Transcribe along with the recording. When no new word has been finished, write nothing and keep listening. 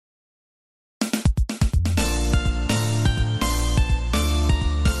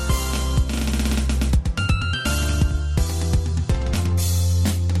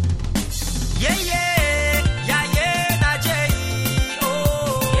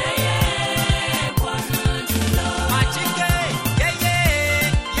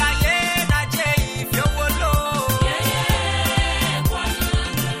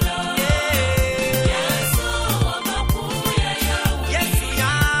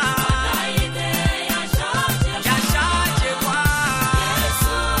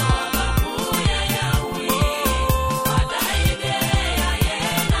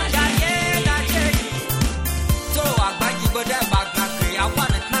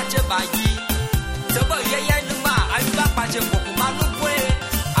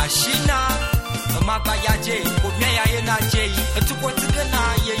abayaje omya ye na je etukwotike na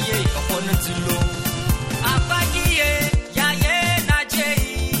ye opono tilo abagiye ya ye na je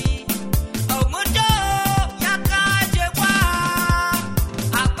omudo yakaje kwa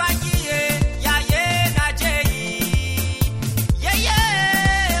abagiye ya ye na je ye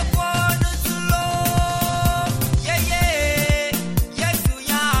opono tilo ye yesu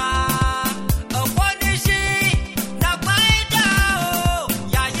ya oponishi na baida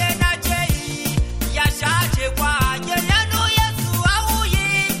ya ye na je ya shaje kwa ye no yesu awuyi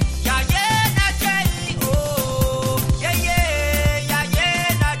ya ye na je oh ye ya ye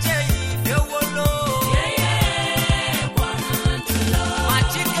na je ewolo kwantulo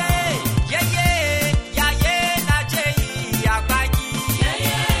machike ye ya ye na je agbaji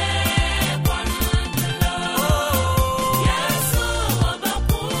kwantulo yesu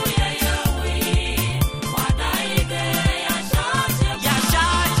obaku yawi wadaide ya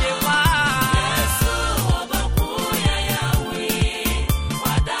shaje kwa yesu obaku yawi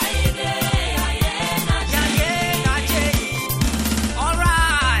wadaide ya ye na je all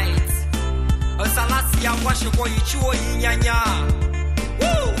right osalasi ya kwasho ko yichuo yinyanya